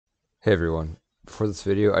Hey everyone, before this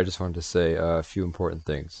video I just wanted to say a few important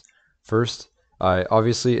things. First, I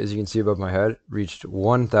obviously, as you can see above my head, reached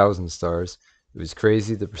 1,000 stars. It was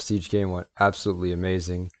crazy, the Prestige game went absolutely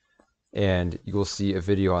amazing, and you will see a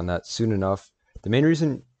video on that soon enough. The main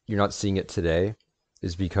reason you're not seeing it today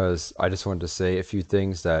is because I just wanted to say a few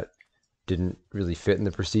things that didn't really fit in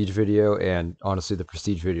the Prestige video, and honestly the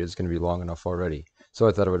Prestige video is going to be long enough already, so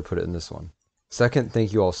I thought I would put it in this one. Second,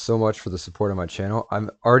 thank you all so much for the support on my channel. I'm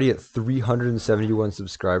already at 371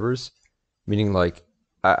 subscribers, meaning like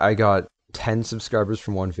I got 10 subscribers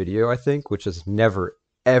from one video, I think, which has never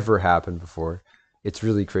ever happened before. It's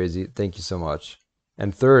really crazy. Thank you so much.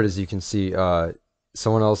 And third, as you can see,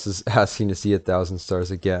 someone else is asking to see 1,000 stars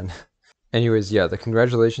again. Anyways, yeah, the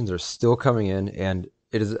congratulations are still coming in, and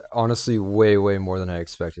it is honestly way more than I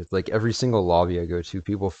expected. Like every single lobby I go to,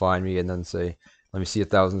 people find me and then say, let me see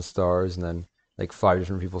 1,000 stars, and then like 5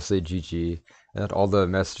 different people say GG, and then all the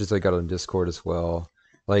messages I got on Discord as well.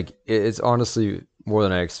 Like it's honestly more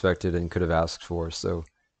than I expected and could have asked for. So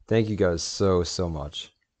thank you guys so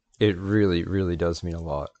much. It really does mean a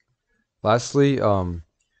lot. Lastly, a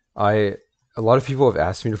lot of people have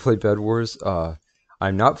asked me to play Bed Wars.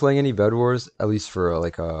 I'm not playing any Bed Wars, at least for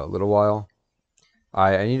like a little while.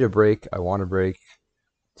 I need a break. I want a break.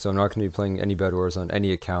 So I'm not going to be playing any Bed Wars on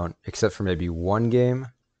any account except for maybe one game.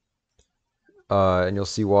 And you'll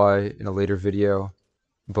see why in a later video.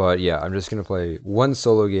 But yeah, I'm just gonna play one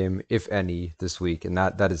solo game, if any, this week, and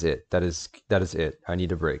that is it. That is it. I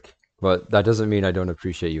need a break. But that doesn't mean I don't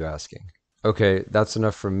appreciate you asking. Okay, that's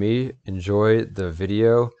enough from me. Enjoy the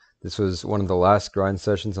video. This was one of the last grind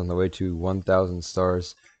sessions on the way to 1,000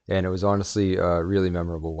 stars, and it was honestly a really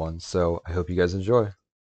memorable one. So I hope you guys enjoy.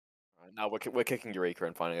 Now we're kicking Eureka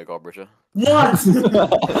and finding a god bridger. What?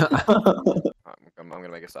 I'm gonna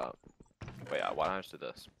make a start. Wait, why don't I just do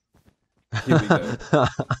this? Here we go.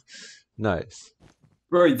 Nice.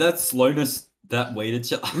 Bro, that slowness, that weighted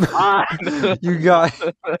shit. You got.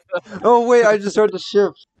 Oh wait, I just heard the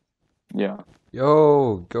ship. Yeah.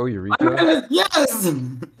 Yo, go Eureka. Yes!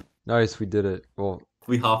 Nice, we did it. Well,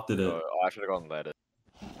 we half did it. Oh, I should have gone later.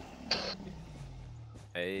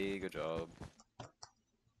 Hey, good job.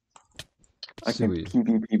 I think sweet.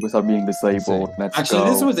 PvP without being disabled. Insane. Let's Actually, go.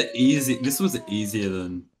 this was easy. This was easier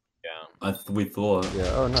than we thought.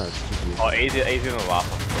 Yeah, oh nice. Oh, easier than the last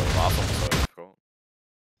one. The last one was so difficult.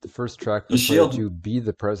 The first track The was shield. to be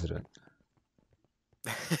the president.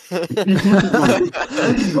 please,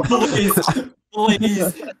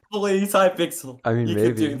 hypixel. I mean, you maybe.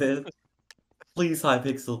 could do this. Please,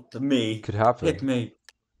 hypixel. Me. Could happen. Pick me.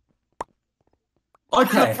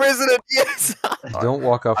 Okay. President, yes! Don't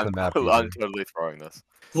walk off the map. I'm totally throwing this.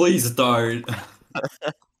 Please don't.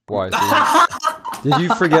 Why? Did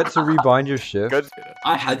you forget to rebind your shift? Good.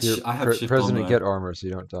 I have shift President, on get armor so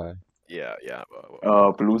you don't die. Yeah.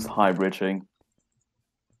 Blue's high bridging.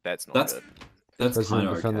 That's not That's good. that's kind President,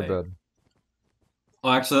 of defend okay. the bed.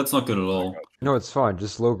 Oh, actually, that's not good at all. No, it's fine.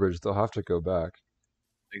 Just low bridge. They'll have to go back.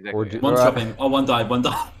 Exactly. Or do- One dropping. Oh, one died. One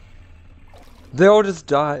died. They all just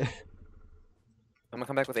die. I'm gonna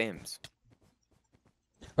come back with aims.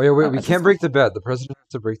 Oh yeah, wait. We can't break the bed. The president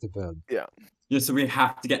has to break the bed. Yeah. Yeah, so we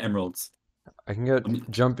have to get emeralds. I can get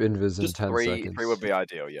jump invis in Just 10 seconds. Three would be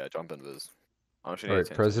ideal. Yeah, jump in this. I'm shooting Alright,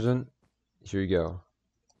 president. Here you go.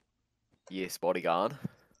 Yes, bodyguard.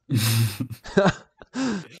 You're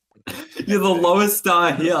the lowest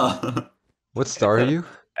star here. What star are you?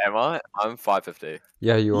 Am I? I'm 550.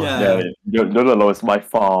 Yeah, you are. Yeah. Yeah, you're the lowest by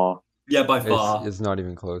far. Yeah, by far. It's not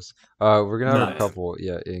even close. We're gonna have a Nice. couple.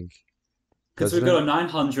 Yeah, ink. Because we've got a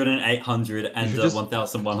 900 and 800 and should a just-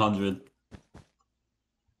 1100.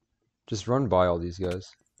 Just run by all these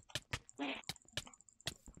guys.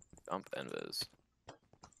 Jump invis.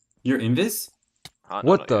 You're invis?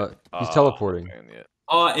 What the? He's teleporting.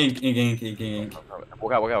 Oh, ink.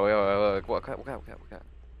 Walk out.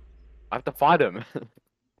 I have to fight him.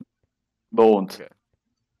 Don't. Okay.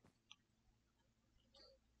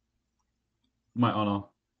 My honor.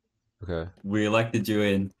 Okay. We elected you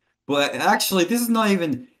in. But actually, this is not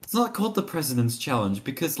even. It's not called the President's Challenge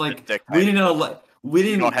because, like, we didn't we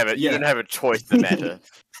didn't. Not have it. Yeah. You didn't have a choice to matter.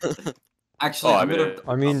 Actually, Oh, I'm gonna.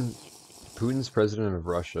 I mean, Putin's president of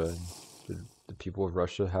Russia. Did the people of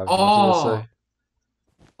Russia have much to say?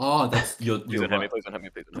 Oh, that's Please you're don't hit me. right. Please don't hit me.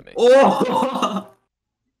 Please don't hit me. Oh!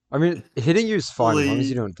 I mean, hitting you is fine as long as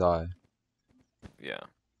you don't die. Yeah.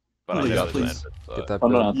 But I Please, did please. understand it, so. Get that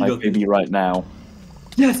I'm bill. not You got- baby right now.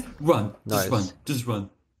 Yes, run. Nice. Just run.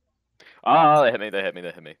 Ah, they hit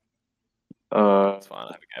me. It's fine.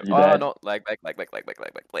 I have a You game. Oh, dead? not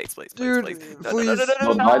please, Dude, No, please.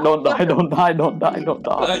 Don't die, don't die, don't die, don't die, don't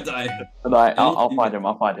die. Don't die. Don't die. I'll Anything fight but- him,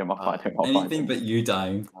 I'll fight him, I'll fight him, I'll fight Anything him. but you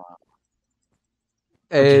dying.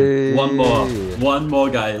 Hey. One more. One more,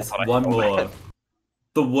 guys. That's what I One thought. more.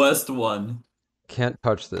 The worst one. Can't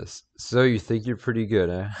touch this. So you think you're pretty good,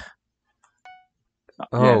 eh?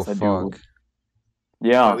 Oh, Yes, I do. fuck.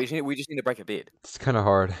 Yeah. We just need to break a bed. It's kind of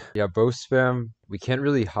hard. Yeah, bow spam. We can't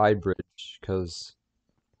really hide bridge, because...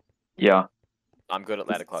 Yeah. I'm good at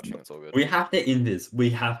ladder clutching. It's all good. We have to end this. We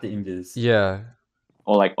have to end this. Yeah,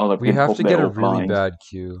 Or like other we people have hope to they're get a all really blind. bad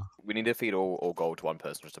queue. We need to feed all gold to one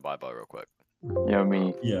person just to buy a bow real quick. Yeah,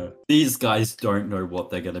 me. Yeah. These guys don't know what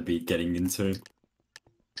they're gonna be getting into.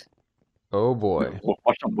 Oh boy.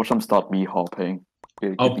 Watch them start me hopping.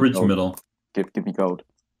 Give Oh, me bridge gold. middle. Give me gold.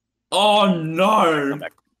 Oh Come no!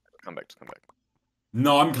 back. Come back.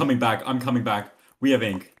 No, I'm coming back. I'm coming back. We have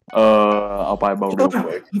ink. I'll buy a bow real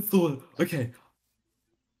quick. I thought. Okay.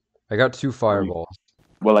 I got 2 fireballs.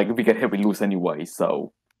 Well, like if we get hit, we lose anyway.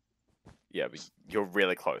 So Yeah, but you're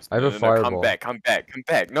really close. I have a Come fireball. back.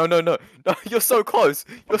 No, you're so close.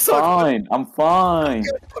 You're so fine. I'm fine.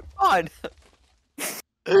 fine.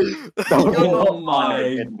 Oh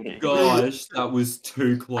my gosh, that was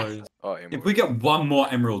too close. Oh, If we get one more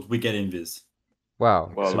emerald, we get invis.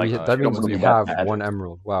 Wow. Well, So like, that it means wasn't we that have bad. 1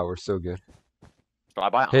 emerald. Wow, we're so good. Can I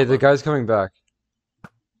buy Hey, the armor? guy's coming back.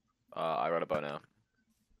 I got a bow now.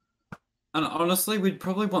 And honestly, we'd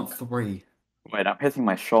probably want 3. Wait, I'm hitting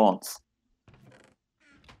my shots.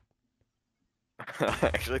 I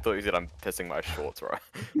actually thought you said I'm pissing my shorts, right?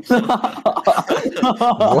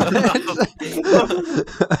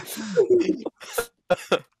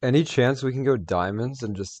 What? Any chance we can go diamonds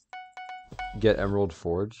and just get Emerald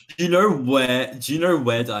Forge? Do you know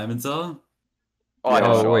where diamonds are? Oh, I have a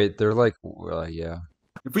Oh shot. wait, they're like, yeah.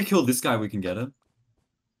 If we kill this guy, we can get him.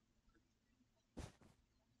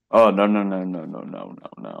 Oh no.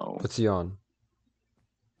 What's he on?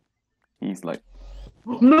 He's like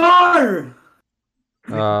No!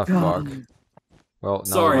 Fuck. Well, now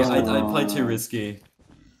Sorry, we I lost. played too risky.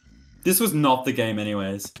 This was not the game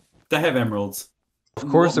anyways. They have emeralds. Of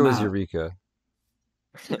course it What was map? Eureka.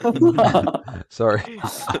 Sorry. I'm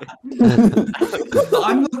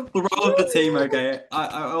the throw of the team, okay?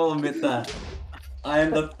 I will admit that. I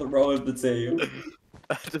am the throw of the team.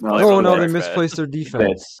 Just No, play Oh for no, the they next misplaced their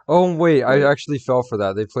defense. Oh wait, I actually fell for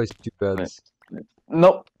that. They placed 2 beds.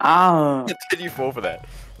 no. Ah. bed. Did you fall for that?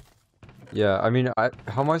 Yeah, I mean, how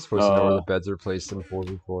am I supposed to know where the Oh. beds are placed in the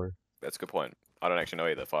 4v4? That's a good point. I don't actually know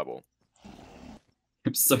either, Fireball.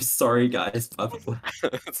 I'm so sorry, guys. By the way.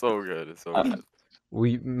 It's all good. It's all good.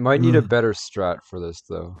 We might need a better strat for this,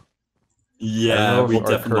 though. I Yeah, don't know we if our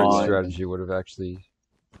current definitely. strategy would have actually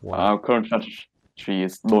won. Our current strategy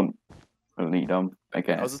is don't need them. I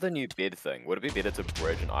guess. How's the new bed thing? Would it be better to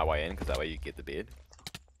bridge an IYN because that way you get the bed?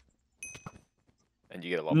 And you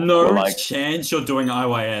get a lot more. No Well, like- chance you're doing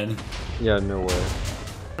IYN. Yeah, no way.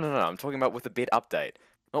 No. I'm talking about with the bed update,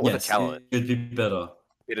 not with Yes, a challenge. it'd be better.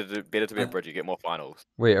 Better to be a bridge. You get more finals.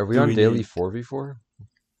 Wait, are we Do on we daily need- 4v4?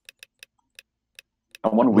 I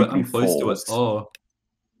want Well, weekly I'm close to it. falls. Oh.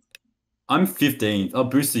 I'm 15th. Oh,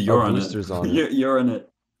 Booster, you're on Booster's it. Oh, on it. You're on it.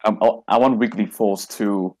 I want weekly falls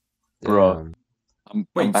too. Bruh. Damn. I'm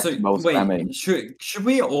Wait, back so to most spamming. wait, should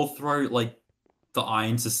we all throw like the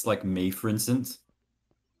irons just like me, for instance?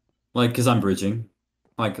 Like, cause I'm bridging.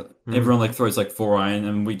 Like everyone like throws like 4 iron,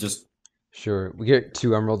 and we just Sure, we get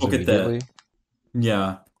 2 emeralds Look at that. immediately.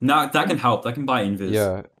 yeah. Now that can help. That can buy invis.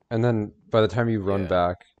 Yeah, and then by the time you run Yeah.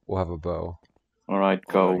 back, we'll have a bow. All right,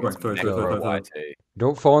 go. Right, throw. YT.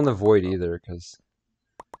 Don't fall in the void either, because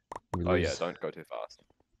Oh yeah, don't go too fast.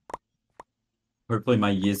 Hopefully, my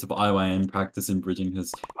years of IYN practice in bridging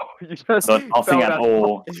has. You just Not nothing at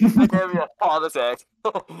all.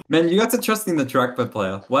 Man, you got to trusting the trackpad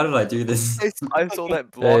player. Why did I do this? I saw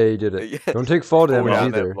that block. Hey, you did it. Yeah. Don't take fall Fall damage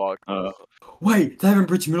down that either. block. Wait, they haven't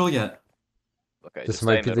bridged middle yet. Okay, This just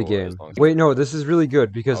might stay be the middle as game. long as- Wait, no, this is really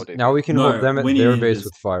good because Oh, dude. now we can No, hold them at we their need base this.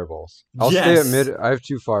 with fireballs. I'll stay at Yes! mid. I have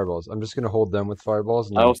 2 fireballs. I'm just gonna hold them with fireballs,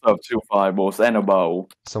 and I then also have 2 fireballs and a bow.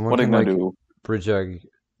 someone What are you can gonna like do? bridge egg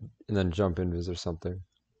and then jump invis or something.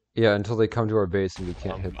 Yeah, until they come to our base and we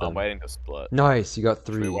can't hit I'm them. waiting to split. Nice, you got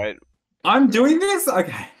Should we 3. wait? I'm doing this.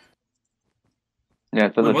 Okay. Yeah,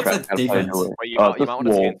 it doesn't Wait, what's track that how to defense? do it. Wait, you Oh, might this want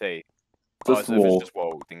to wall. TNT. Oh, This so if it's wall. just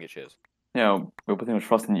wall, then get cheers. Yeah, we're putting our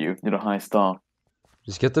trust in you. You're the high star.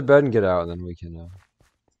 Just get the bed and get out, and then we can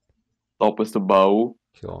Stop with the bow.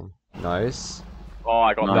 kill them. Nice, Oh,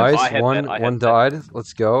 I got that. I nice. had One that. I had one that. died.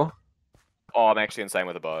 Let's go. Oh, I'm actually insane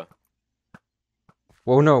with a bow.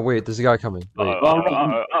 Whoa, no, wait, there's a guy coming. Wait. No.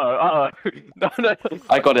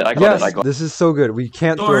 I got it. I got Yes, it. I got it. this is so good. We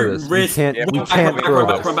can't throw Don't this. We risk. can't. Yeah, We run can't back, throw run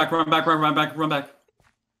this. Run back.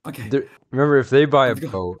 Okay. Remember, if they buy a Let's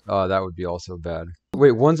bow, that would be also bad.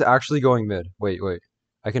 Wait, one's actually going mid. Wait.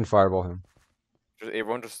 I can fireball him.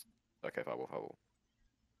 Everyone just. Okay, fireball.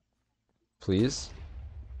 Please?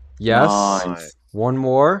 Yes. Nice. One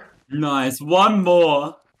more. Nice. One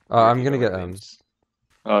more. I'm gonna get M's.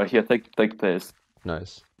 Here, take this.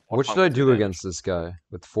 Nice. What What should time I is it do then? against this guy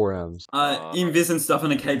with 4 M's? Invis and stuff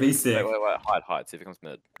on a KB stick. Wait, hide. See if he comes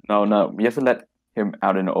mid. No. We have to let him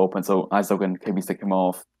out in the open so ISO can KB stick him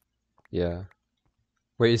off. Yeah.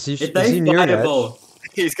 Wait, is he If they near an edge? fireball,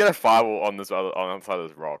 He's gonna fireball on the other side of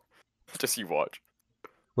this rock. Just you watch.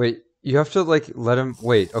 Wait, you have to like let him.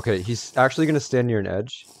 Wait, okay, he's actually gonna stand near an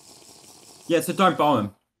edge. yeah, so don't bow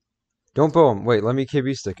him. Don't bow him. Wait, let me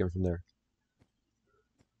KB stick him from there.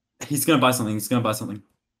 He's gonna buy something.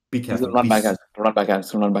 Be He's careful. gonna run back out. Run back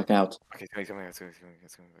out. Okay, it's coming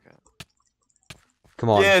back out. Come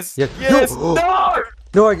on. Yes! Yeah. Yes! No! No!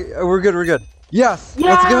 No, we're good. Yes!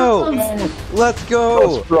 Let's go! Let's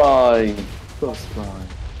go! First try. First try.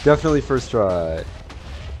 Definitely first try.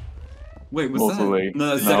 Wait, was Hopefully. that?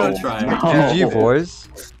 No, No. second try. No. GG, boys.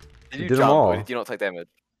 Did You you did 'em jump all. or did you not take damage?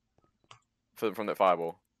 From that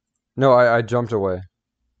fireball? No, I jumped away.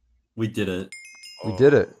 We did it. We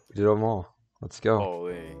did it. We did them all. Let's go.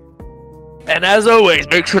 Holy. And as always,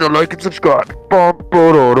 make sure to like and subscribe. Bum,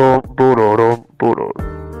 ba-da-dum, ba-da-dum, ba-da-dum.